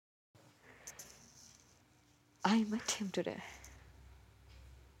I met him today.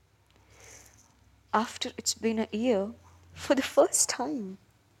 After it's been a year, for the first time,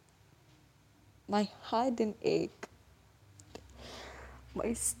 my heart didn't ache.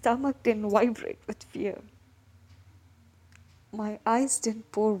 My stomach didn't vibrate with fear. My eyes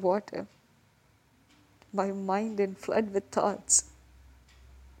didn't pour water. My mind didn't flood with thoughts.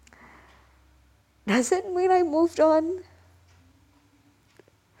 Does it mean I moved on?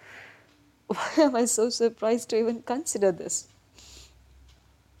 Why am I so surprised to even consider this?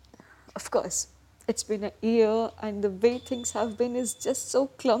 Of course, it's been a year and the way things have been is just so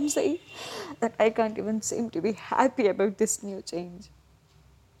clumsy that I can't even seem to be happy about this new change.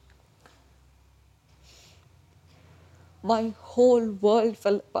 My whole world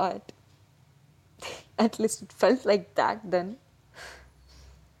fell apart. At least it felt like that then.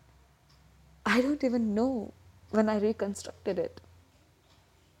 I don't even know when I reconstructed it.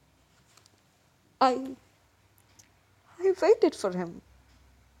 I I waited for him.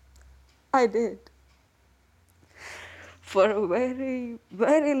 I did. For a very,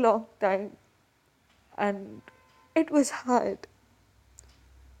 very long time. And it was hard.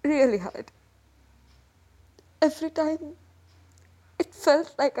 Really hard. Every time it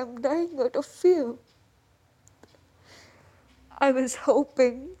felt like I'm dying out of fear. I was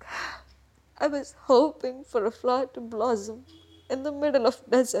hoping, I was hoping for a flower to blossom in the middle of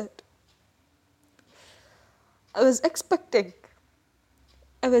desert. I was expecting,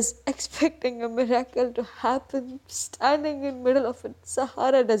 I was expecting a miracle to happen standing in middle of a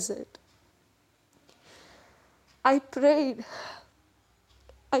Sahara desert. I prayed,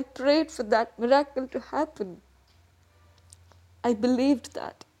 I prayed for that miracle to happen. I believed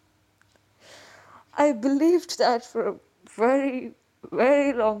that. I believed that for a very,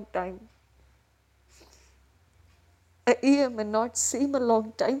 very long time. A year may not seem a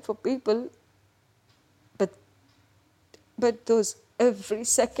long time for people, but those every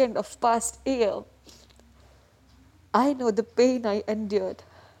second of past year, I know the pain I endured.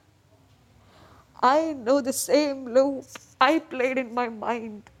 I know the same loop I played in my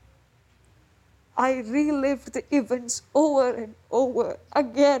mind. I relived the events over and over,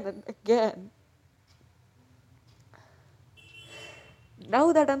 again and again.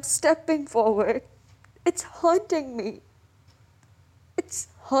 Now that I'm stepping forward, it's haunting me. It's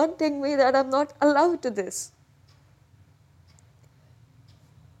haunting me that I'm not allowed to this.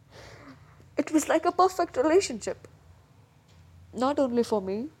 It was like a perfect relationship. Not only for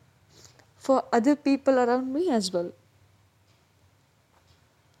me, for other people around me as well.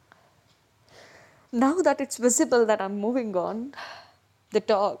 Now that it's visible that I'm moving on, the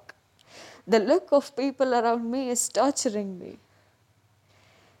talk, the look of people around me is torturing me.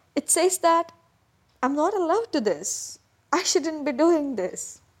 It says that I'm not allowed to this. I shouldn't be doing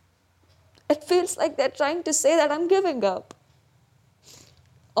this. It feels like they're trying to say that I'm giving up.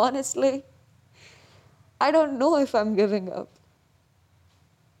 Honestly, I don't know if I'm giving up.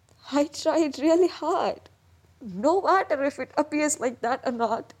 I tried really hard. No matter if it appears like that or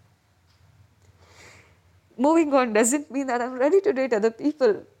not. Moving on doesn't mean that I'm ready to date other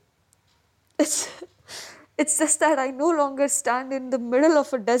people. It's, it's just that I no longer stand in the middle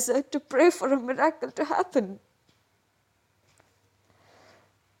of a desert to pray for a miracle to happen.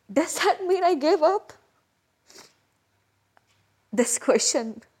 Does that mean I gave up? This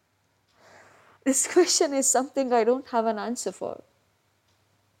question, this question is something I don't have an answer for.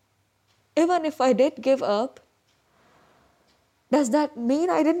 Even if I did give up, does that mean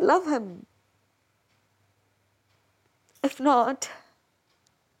I didn't love him? If not,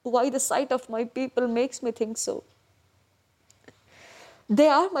 why the sight of my people makes me think so? They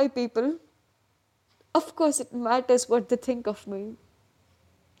are my people. Of course, it matters what they think of me.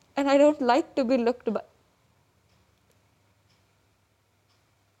 And I don't like to be looked by.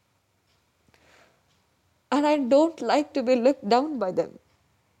 And I don't like to be looked down by them.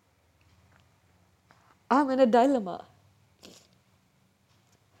 I'm in a dilemma.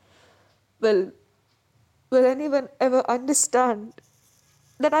 Will, will anyone ever understand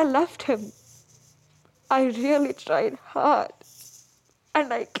that I loved him? I really tried hard.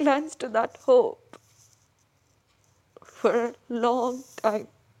 And I clung to that hope for a long time.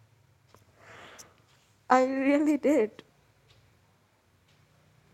 I really did.